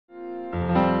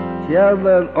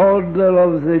German order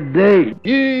of the day.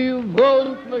 You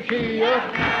want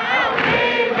Mashiach?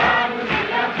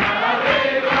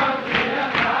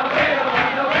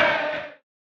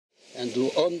 And we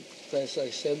want, as I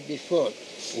said before,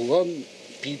 one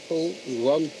people,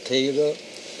 one Torah,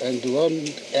 and one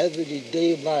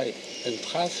everyday life, and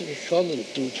Chas v'Sholem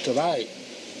to try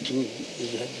to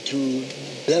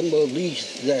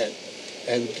demolish that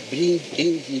and bring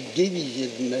in the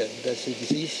division that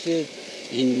existed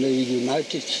in the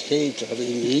United States or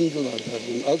in England or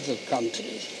in other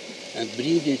countries, and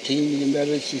bring it in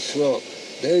Eretz Yisrael.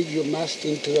 Then you must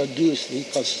introduce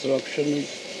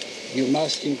reconstructionists, you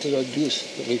must introduce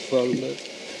reformers,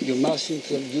 you must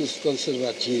introduce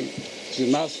conservative, you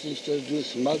must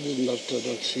introduce modern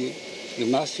orthodoxy, you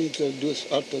must introduce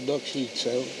orthodoxy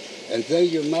itself, and then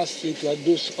you must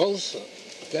introduce also,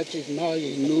 that is now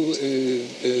a new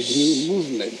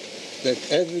movement,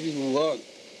 that everyone,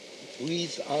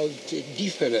 without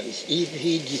difference, if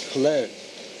he declares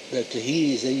that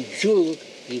he is a Jew,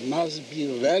 he must be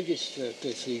registered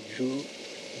as a Jew,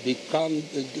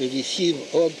 receive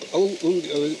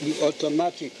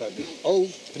automatically all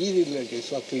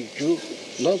privileges of a Jew,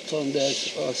 not only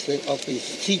as a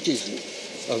citizen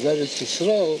of Eretz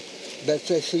Yisrael, but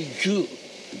as a Jew.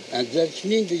 And that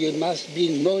means there must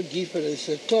be no difference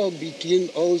at all between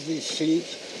all these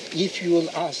things. If you will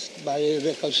ask by a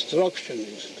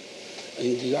reconstructionist,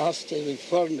 and you ask a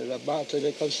reformer about a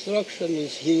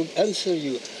reconstructionist, he will answer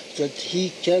you that he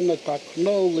cannot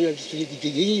acknowledge the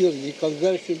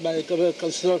conversion by a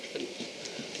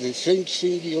reconstructionist. The same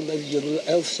thing you'll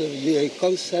answer you a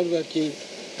conservative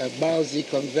about the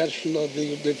conversion of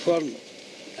the reformer.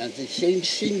 And the same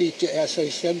thing, as I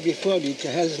said before, it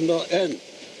has no end.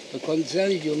 Because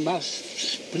then you must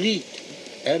split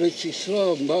Eretz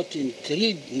Yisrael not in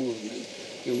three movements.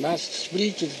 You must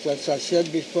split it, as I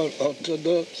said before,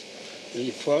 Orthodox,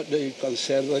 the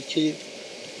conservative,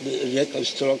 the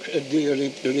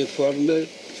reformer,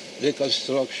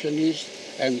 reconstructionist,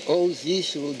 and all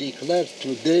these will declare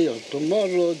today or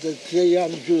tomorrow that they are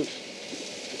Jews.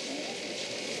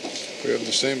 We have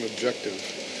the same objective.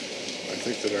 I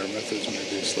think that our methods may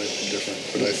be slightly different,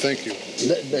 but I thank you.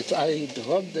 But I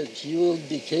hope that you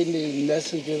became a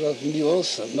messenger of me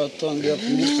also, not only of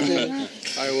me.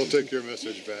 I will take your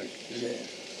message back. Yeah.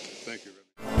 Thank you.